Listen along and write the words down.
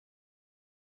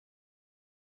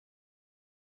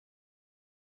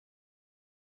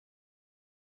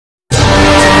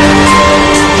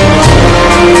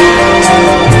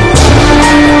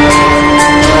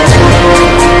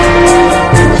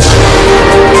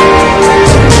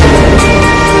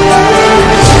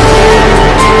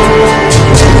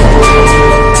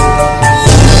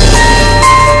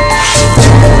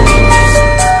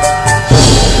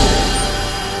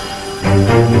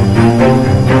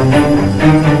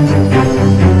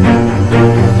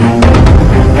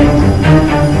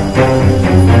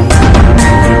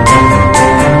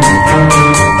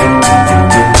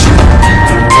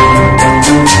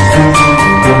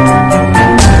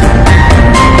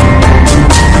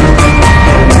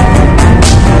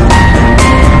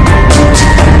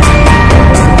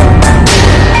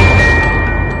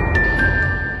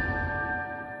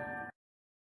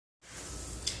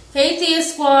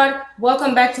squad,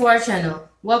 welcome back to our channel.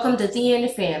 Welcome to Thea and the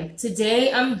Fam.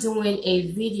 Today I'm doing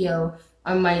a video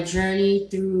on my journey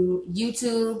through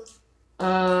YouTube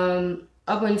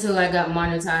up until I got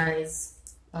monetized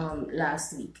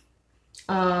last week.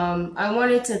 I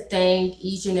wanted to thank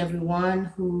each and everyone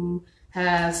who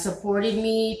have supported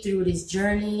me through this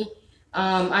journey.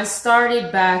 I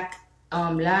started back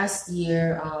last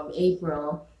year,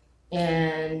 April,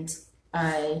 and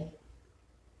I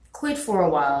quit for a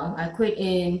while. I quit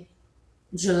in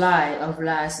July of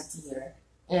last year,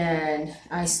 and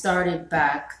I started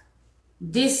back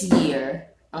this year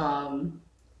in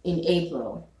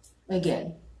April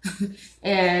again.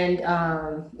 And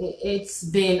it's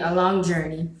been a long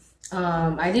journey.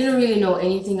 I didn't really know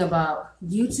anything about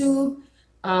YouTube,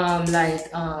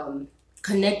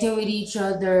 connecting with each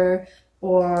other,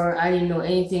 or I didn't know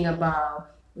anything about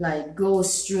like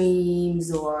ghost streams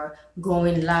or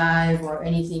going live or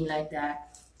anything like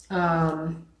that.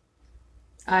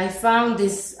 I found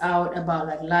this out about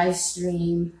like live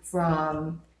stream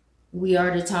from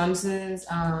WeAre TheThompsons.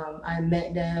 I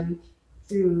met them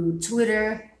through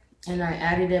Twitter and I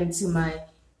added them to my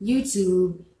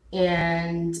YouTube,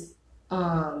 and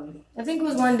I think it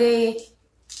was one day,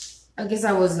 I guess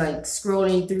I was like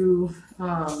scrolling through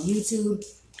YouTube,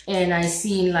 and I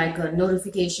seen like a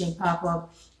notification pop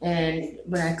up, and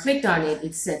when I clicked on it,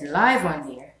 it said live on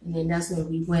there. And then that's when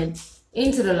we went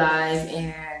into the live,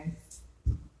 and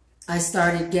I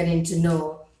started getting to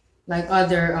know like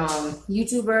other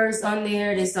YouTubers on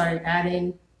there. They started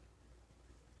adding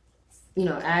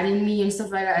me and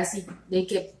stuff like that. I see they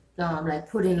kept like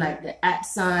putting like the @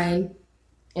 sign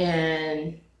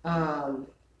and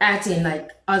acting like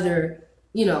other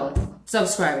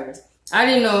subscribers. I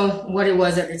didn't know what it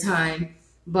was at the time,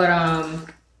 but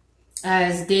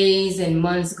as days and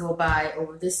months go by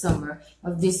over this summer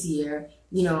of this year,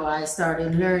 I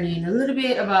started learning a little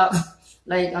bit about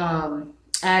like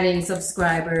adding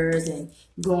subscribers and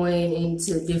going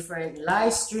into different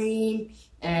live stream,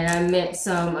 and I met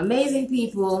some amazing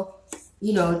people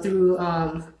through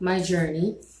my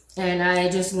journey, and I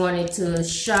just wanted to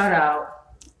shout out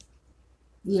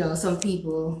some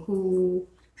people who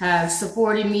have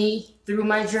supported me through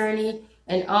my journey,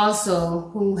 and also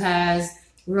who has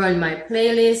run my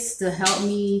playlist to help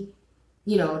me,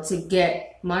 to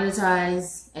get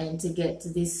monetized and to get to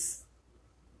this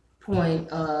point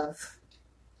of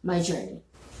my journey.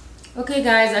 Okay,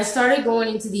 guys, I started going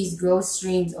into these growth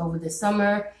streams over the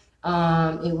summer.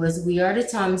 It was WeAre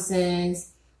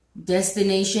TheThompsons,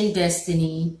 Destination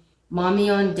Destiny, Mommy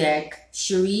on Deck,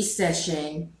 Cherie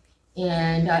Session,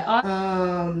 and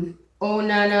Oh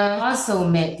Nana. Also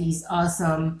met these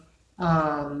awesome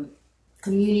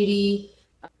community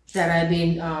that I've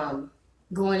been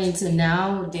going into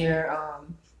now. They're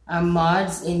are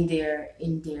mods in their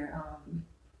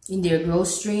growth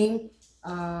stream.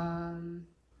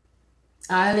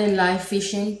 Island Life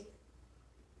Fishing,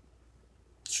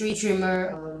 Tree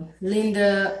Trimmer,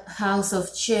 Linda House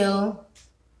of Chill,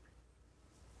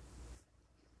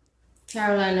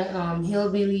 Carolina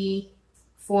Hillbilly,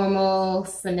 Formal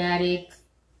Fanatic,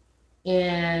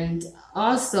 and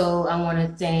also I want to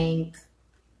thank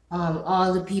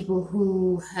all the people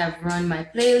who have run my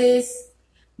playlist: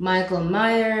 Michael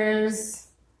Myers,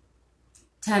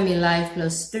 Tammy Life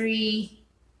Plus 3,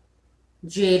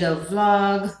 Jdubb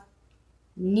Vlog,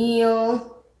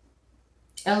 Neal,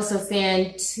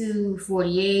 Elsafan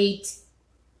 248,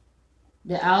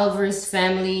 the Alvarez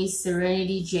Family,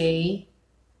 Serenity J,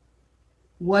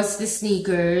 What's the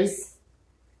Sneakers,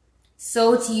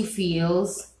 Sotea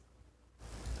Feels,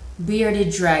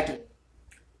 Beardeddragon,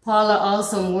 Paula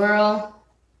Awesome World,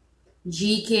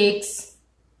 G Kicks,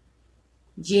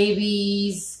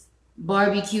 JB's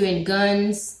BBQ and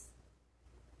Guns.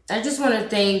 I just want to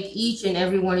thank each and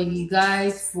every one of you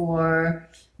guys for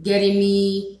getting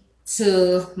me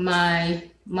to my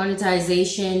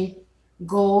monetization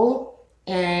goal,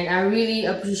 and I really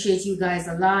appreciate you guys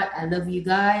a lot. I love you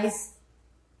guys.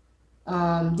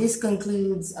 This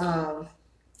concludes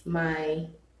my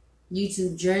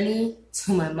YouTube journey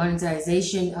to my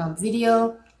monetization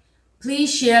video. Please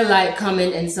share, like,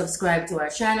 comment, and subscribe to our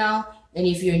channel. And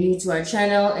if you're new to our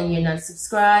channel and you're not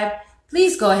subscribed,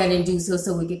 please go ahead and do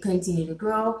so we can continue to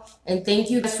grow. And thank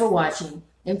you guys for watching.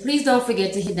 And please don't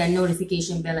forget to hit that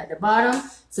notification bell at the bottom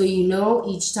so you know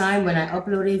each time when I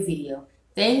upload a video.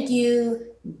 Thank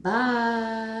you.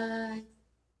 Bye.